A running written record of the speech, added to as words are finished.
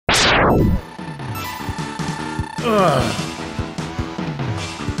Oh,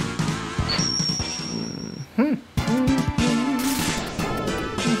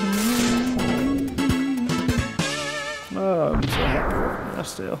 I'm so happy right now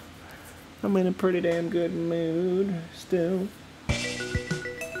still. I'm in a pretty damn good mood still.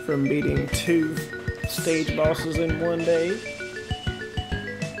 From beating 2 stage bosses in one day.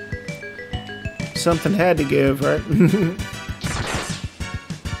 Something had to give, right?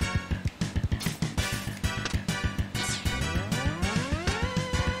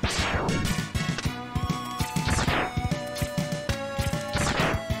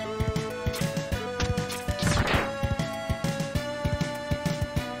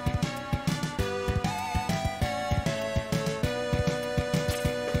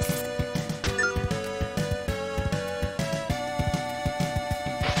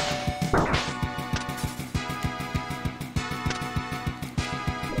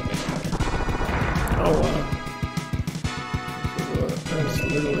 Oh wow. That's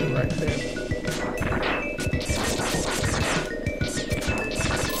literally right there.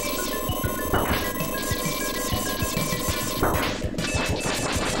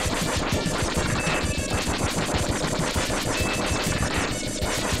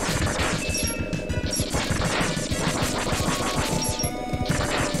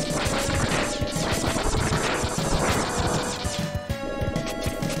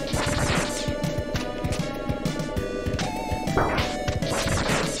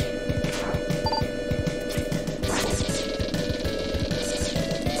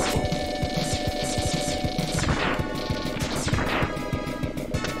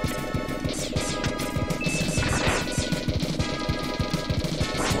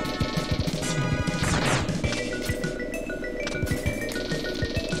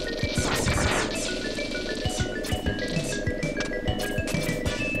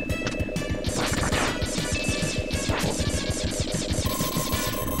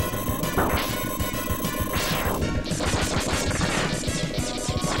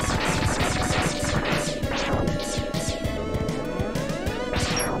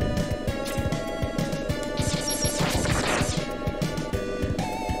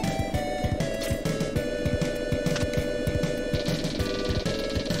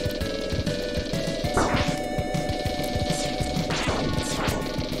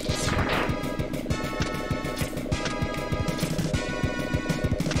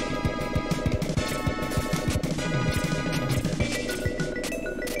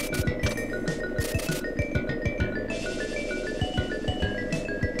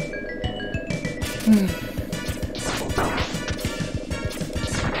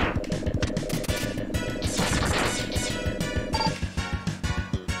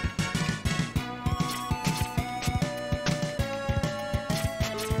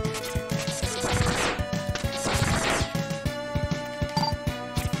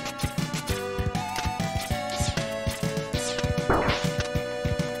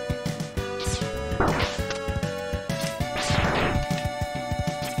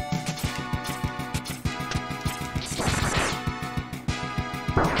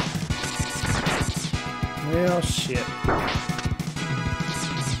 Well, shit.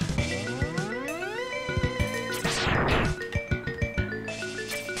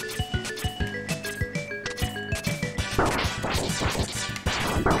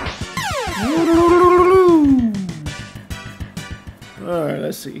 Alright,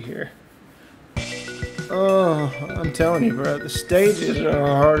 let's see here. Oh, I'm telling you, bro, the stages are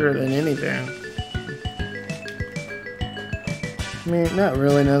harder than anything. I mean, not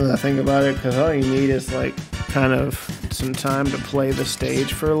really now that I think about it, because all you need is, like, kind of some time to play the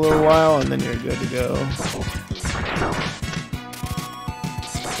stage for a little while, and then you're good to go.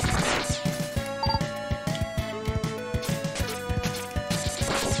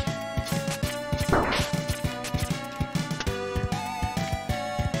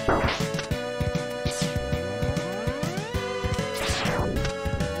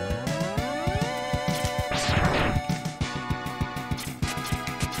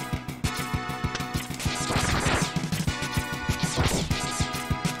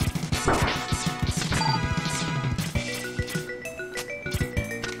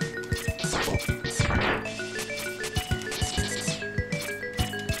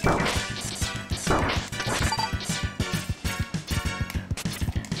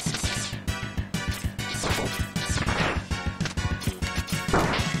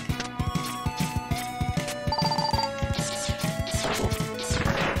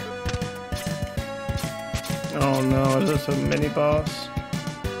 Oh no, is this a mini boss?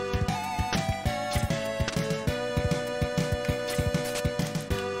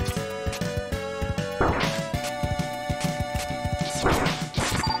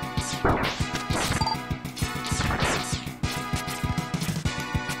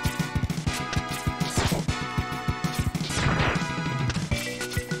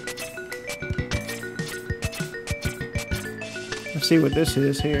 Let's see what this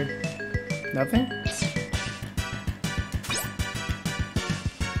is here. Nothing?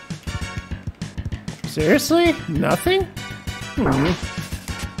 Seriously? Nothing? Well,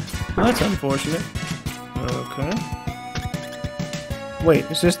 that's unfortunate. Okay. Wait,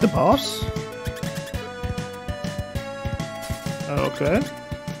 is this the boss? Okay.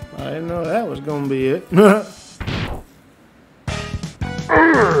 I didn't know that was gonna be it.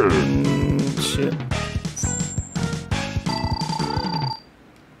 Shit.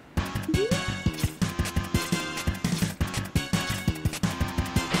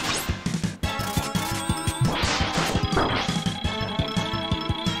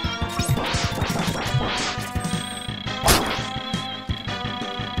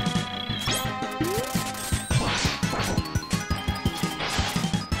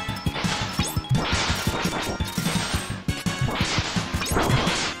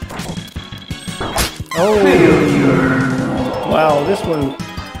 Oh, wow,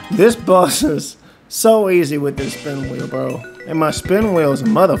 this boss is so easy with this spin wheel, bro. And my spin wheel is a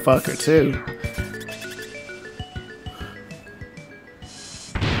motherfucker, too.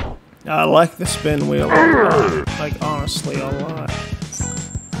 I like the spin wheel a lot. Like, honestly, a lot.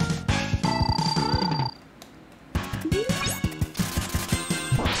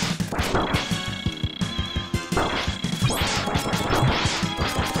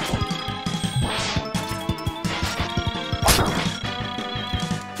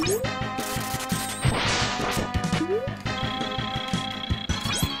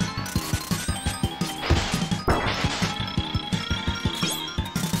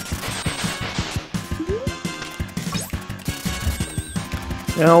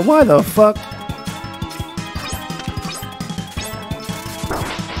 Now, why the fuck?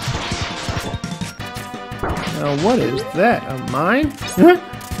 Now, what is that? A mine?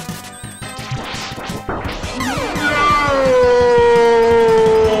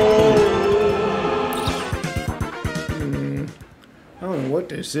 I don't know what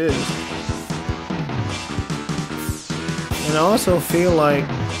this is. And I also feel like...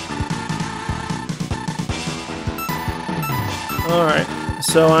 Alright.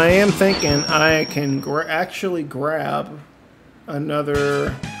 So I am thinking I can actually grab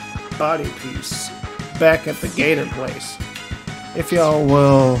another body piece back at the gator place. If y'all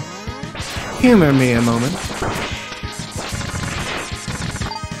will humor me a moment.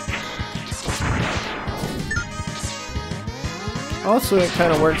 Also, it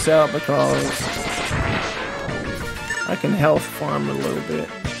kind of works out because I can health farm a little bit.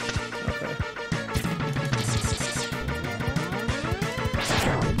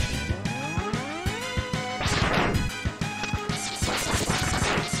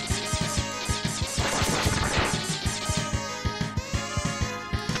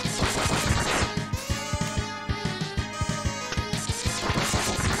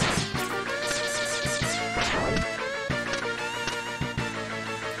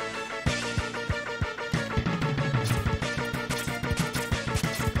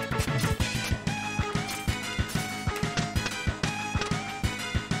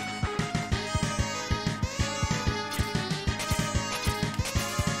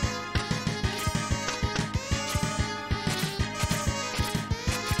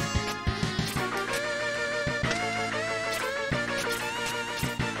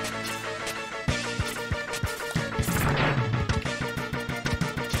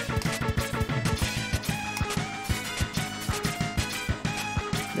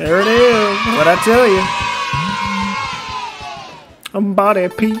 There it is. What'd I tell you? A body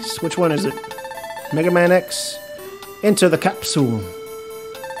piece. Which one is it? Mega Man X. Enter the capsule.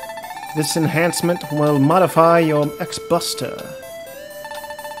 This enhancement will modify your X-Buster.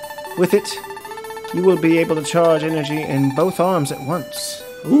 With it, you will be able to charge energy in both arms at once.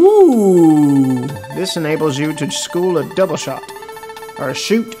 Ooh! This enables you to school a double shot, or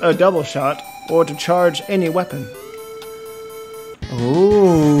shoot a double shot, or to charge any weapon.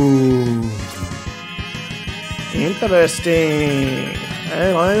 Ooh. Interesting.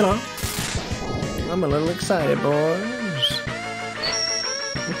 I'm a little excited, boys.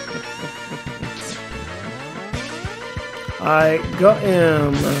 I got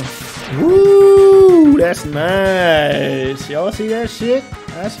him. Woo! That's nice. Y'all see that shit?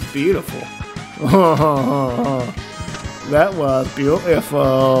 That's beautiful. That was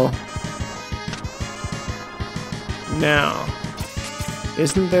beautiful. Now,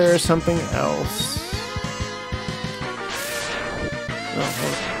 isn't there something else?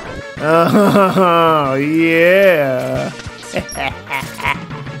 Oh, yeah.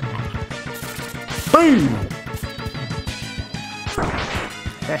 Boom.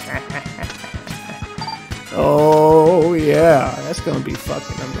 Oh yeah, that's gonna be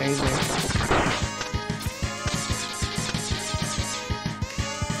fucking amazing.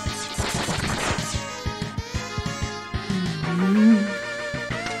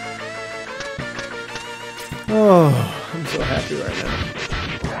 Oh, I'm so happy right now.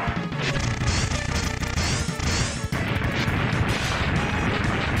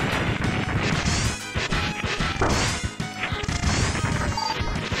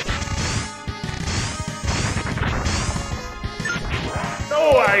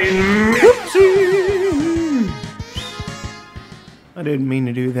 I didn't mean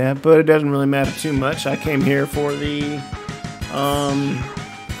to do that, but it doesn't really matter too much. I came here for the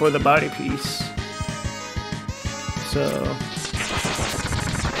body piece. So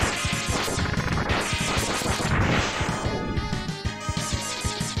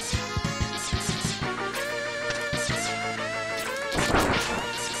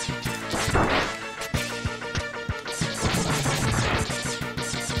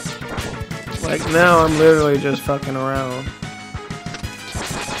like now I'm literally just fucking around.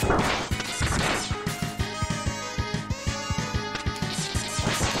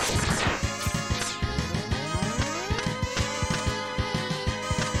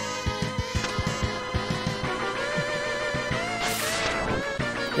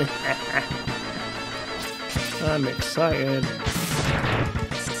 I'm excited.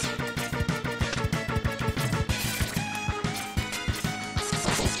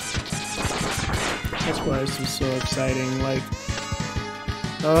 That's why this is so exciting. Like,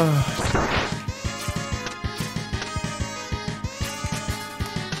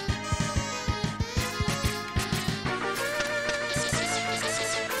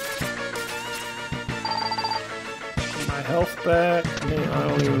 my health back. Man, I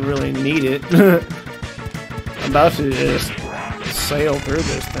don't even really need it. I'm about to just sail through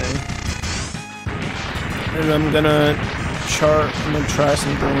this thing, and I'm gonna try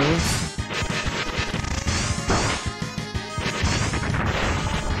some things.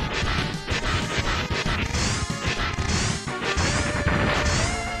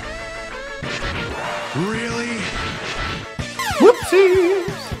 Really?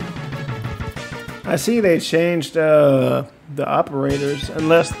 Whoopsies! I see they changed the operators,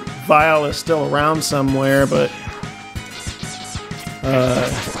 unless Vile is still around somewhere, but this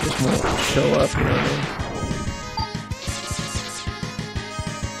won't show up, you know what I mean?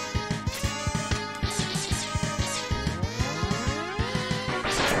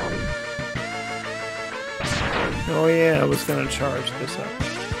 Oh yeah, I was gonna charge this up.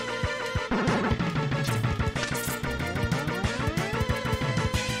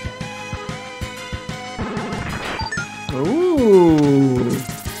 Ooh.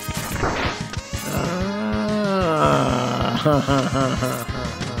 Oh,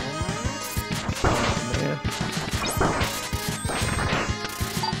 man.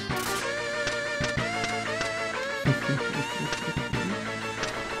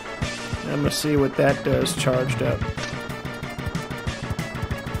 I'm gonna see what that does charged up.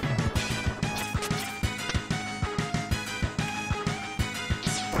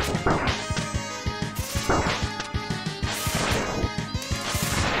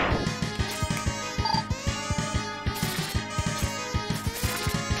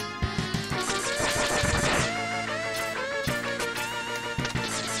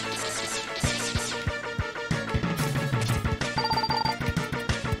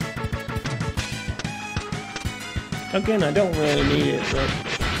 Again, I don't really need it, but...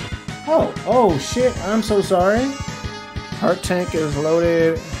 Oh shit, I'm so sorry. Heart tank is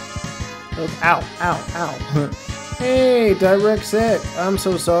loaded. Ow. Hey, Direct Set, I'm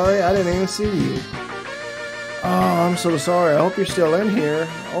so sorry, I didn't even see you. Oh, I'm so sorry, I hope you're still in here.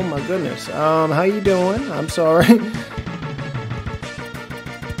 Oh my goodness, how you doing? I'm sorry.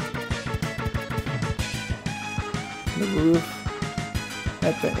 The roof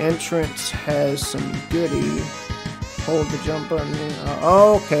at the entrance has some goodie. Hold the jump button.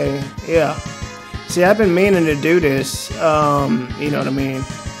 Okay, yeah. See, I've been meaning to do this. You know what I mean?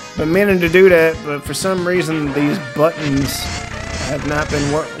 Been meaning to do that, but for some reason these buttons have not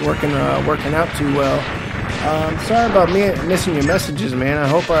been working out too well. Sorry about me missing your messages, man. I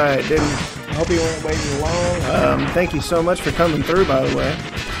hope you weren't waiting long. Thank you so much for coming through, by the way.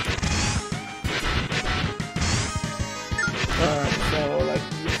 Alright, so like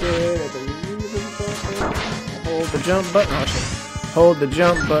you said, at the hold the jump button. Hold the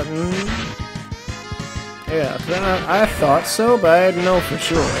jump button. Yeah, I thought so, but I didn't know for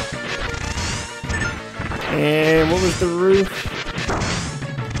sure. And what was the roof?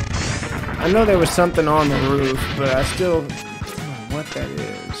 I know there was something on the roof, but I still don't know what that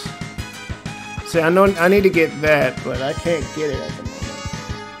is. See, I know I need to get that, but I can't get it at the moment.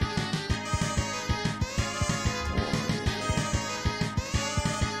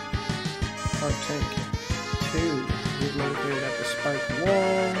 Heart tank 2 is located at the spike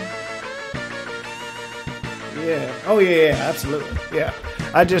wall. Yeah. Oh yeah, absolutely. Yeah.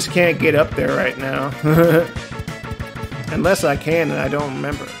 I just can't get up there right now. Unless I can and I don't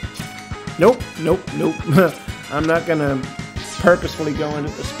remember. Nope. I'm not gonna purposefully go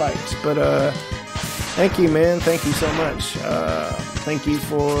into the spikes, but thank you, man. Thank you so much. Thank you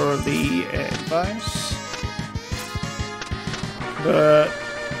for the advice. But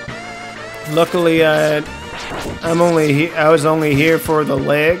luckily, I was only here for the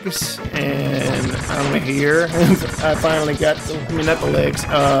legs, and I'm here. I finally got not the legs.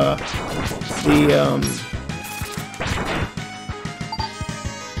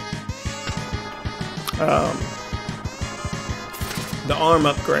 The arm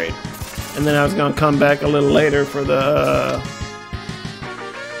upgrade, and then I was gonna come back a little later for the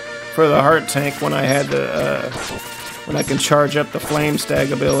heart tank when I had the when I can charge up the flame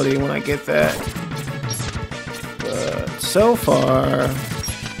stag ability when I get that. But so far,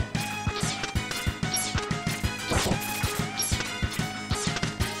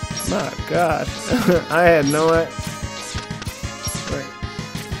 my God, I had no idea.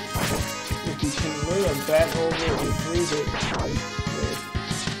 If you can lure a bat over and freeze it,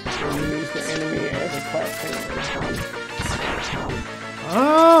 you use the enemy as a platform.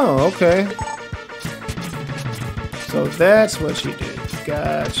 Oh, okay. So that's what you did.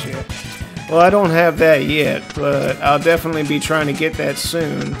 Gotcha. Well, I don't have that yet, but I'll definitely be trying to get that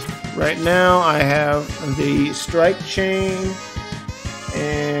soon. Right now, I have the strike chain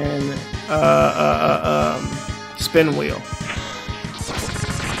and spin wheel.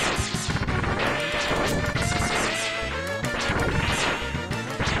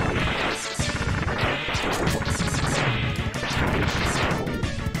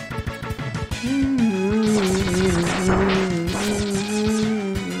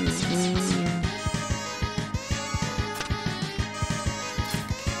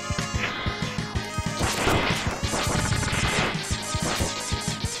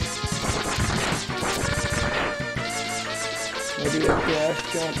 Maybe a dash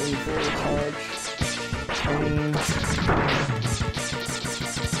jump and full charge.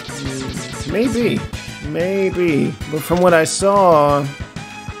 Maybe. But from what I saw,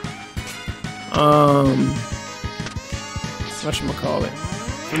 whatchamacallit?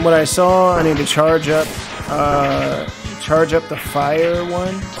 From what I saw, I need to charge up the fire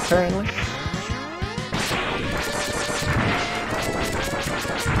one, apparently.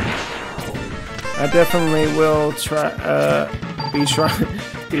 I definitely will be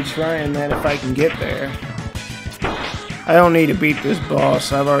trying that if I can get there. I don't need to beat this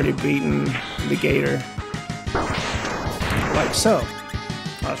boss. I've already beaten the gator. Like so.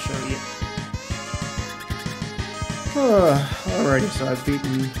 I'll show you. Alrighty, so I've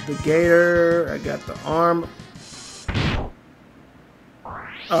beaten the gator. I got the arm. Oh,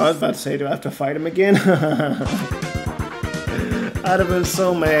 I was about to say, do I have to fight him again? I'd have been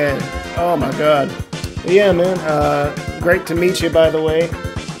so mad. Oh my God. But yeah, man. Great to meet you, by the way.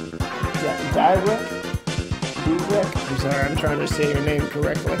 Direk? I'm sorry, I'm trying to say your name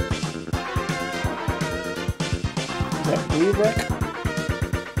correctly. Is that Direk?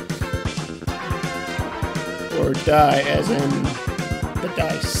 Or die as in the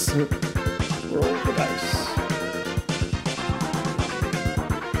dice. Roll the dice.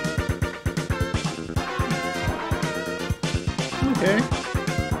 Okay.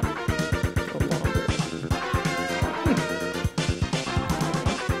 Go longer.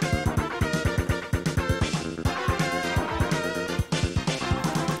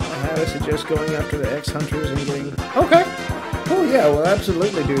 I highly suggest going after the X-Hunters and getting... Okay. Oh yeah, we'll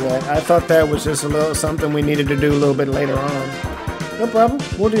absolutely do that. I thought that was just a little something we needed to do a little bit later on. No problem.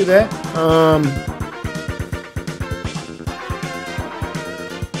 We'll do that.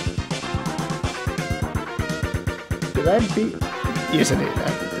 Did I beat... Yes, I did. I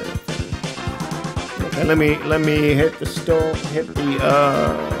did that. Okay, let me hit the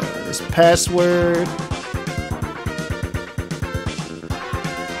this password.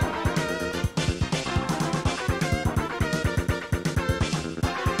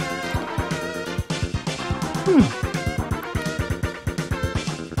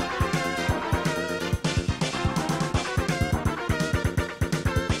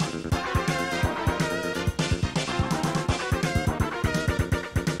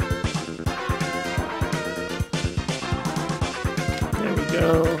 There we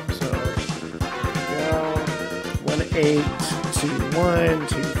go. So,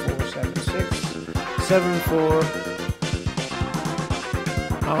 18212476. 7-4.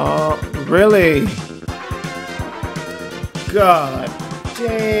 Oh, really? God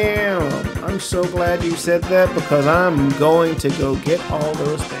damn. I'm so glad you said that because I'm going to go get all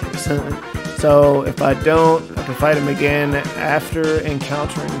those things. So if I don't, I can fight him again after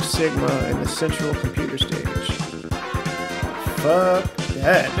encountering Sigma in the central computer stage. Fuck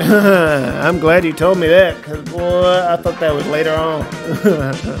that. I'm glad you told me that because, boy, I thought that was later on.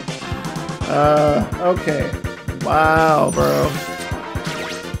 Okay. Wow, bro.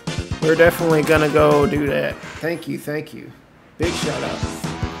 We're definitely gonna go do that. Thank you, thank you. Big shout out.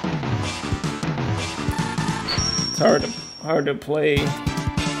 It's hard to play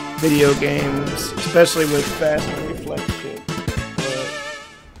video games, especially with fast reflex shit.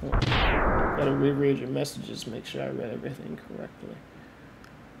 But gotta reread your messages, make sure I read everything correctly.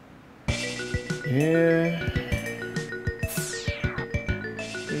 Yeah.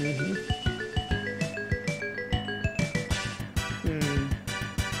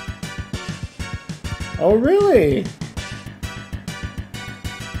 Oh, really?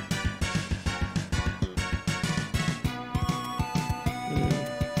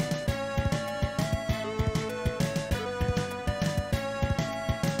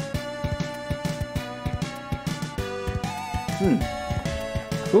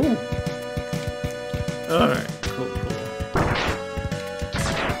 Cool. Alright, cool.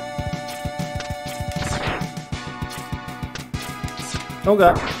 Oh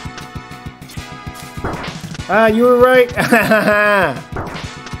god. Ah, you were right.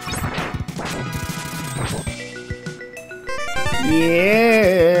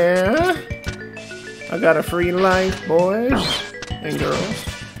 Yeah. I got a free life, boys and girls.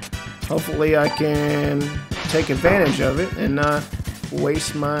 Hopefully I can take advantage of it and not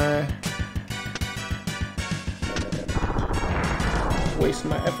waste my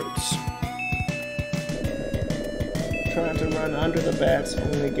efforts. Trying to run under the bats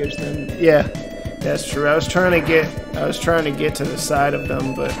only gives them, yeah, that's true. I was trying to get to the side of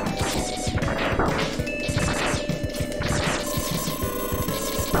them, but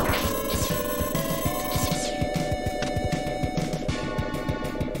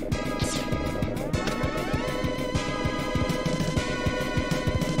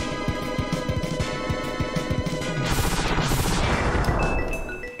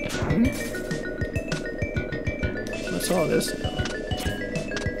what's all this?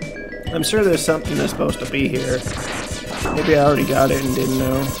 I'm sure there's something that's supposed to be here. Maybe I already got it and didn't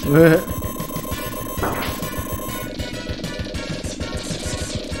know.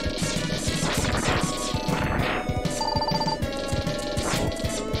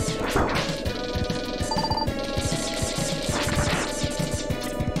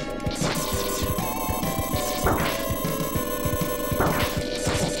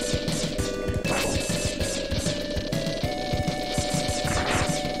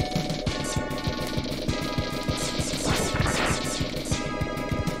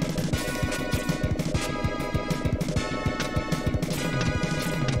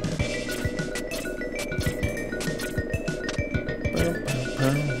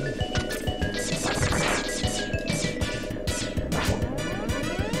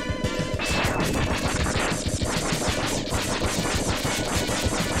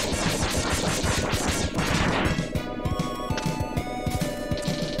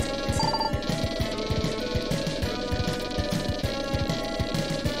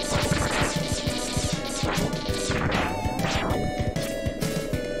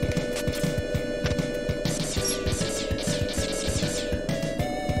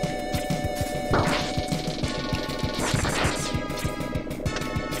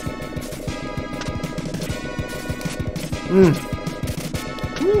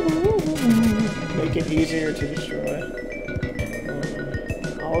 Make it easier to destroy.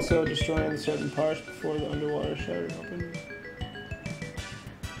 Also destroying certain parts before the underwater shutter opens.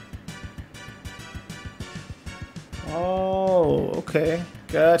 Oh, okay.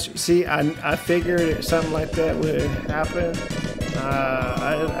 Gotcha. See, I figured something like that would happen.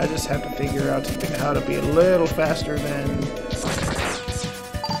 I just have to figure out how to be a little faster than...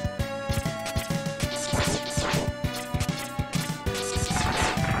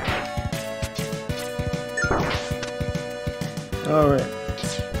 Alright.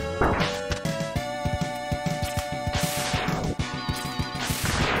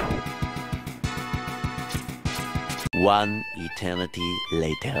 One eternity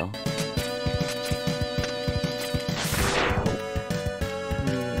later.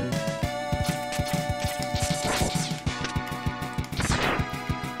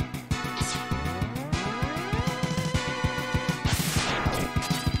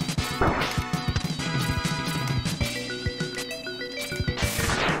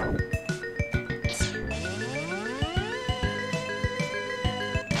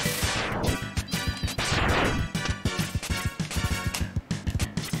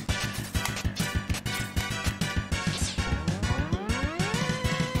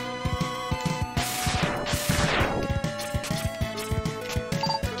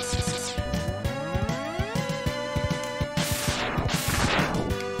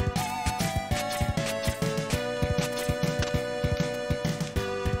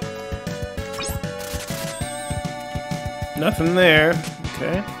 nothing there.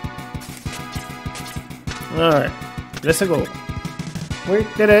 Okay. Alright, let's go. We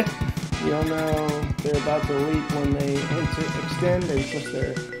did it. You'll know they're about to leak when they extend. They push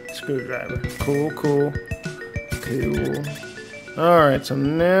their screwdriver. Cool, cool, cool. Alright, so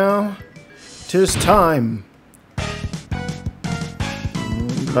now 'tis time.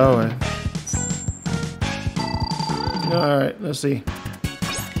 Boy. Alright, let's see.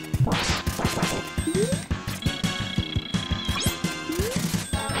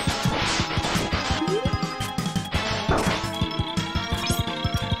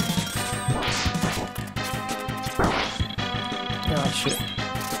 Oh shit.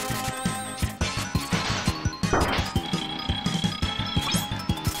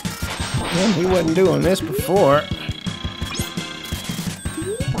 Man, he wasn't doing this before.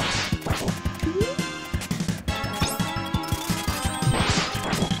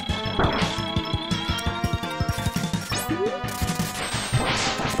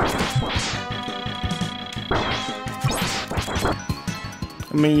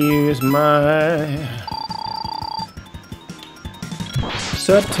 Let me use my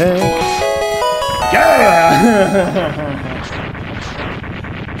sub tank. Yeah!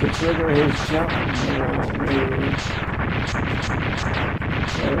 To trigger his jump.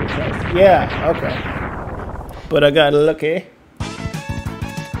 Yeah, okay. But I got lucky.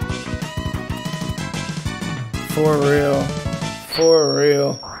 For real. For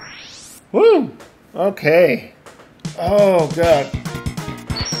real. Woo! Okay. Oh, God.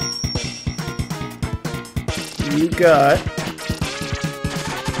 You got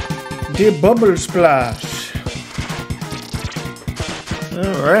the bubble splash.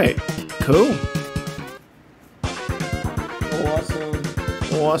 Alright, cool. Awesome.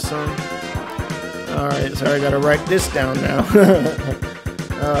 Awesome. Alright, so I gotta write this down now.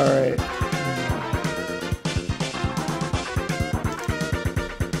 Alright.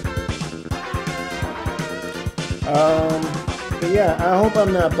 But yeah, I hope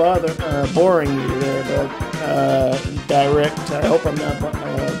I'm not boring you there, but direct. I hope I'm not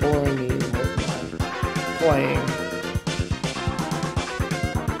boring you with my playing.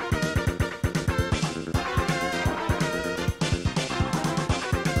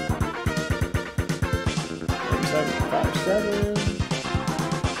 Seven.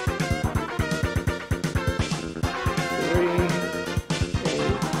 3,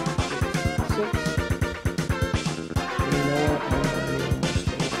 8, 6. You know what? I need more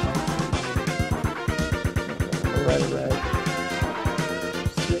space. Right.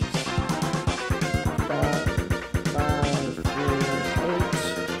 6, 5, 4, 8,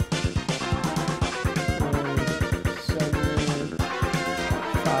 7,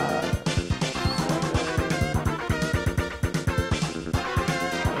 5.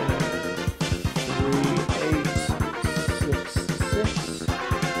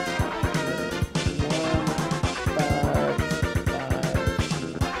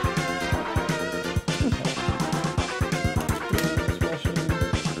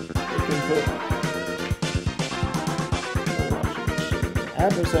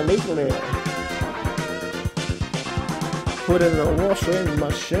 Absolutely. Put in the washing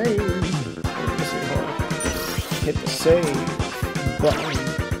machine. Hit the save button.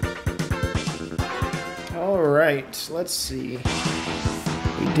 Alright, let's see.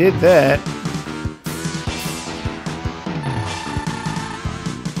 We did that.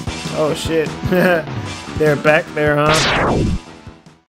 Oh shit. They're back there, huh?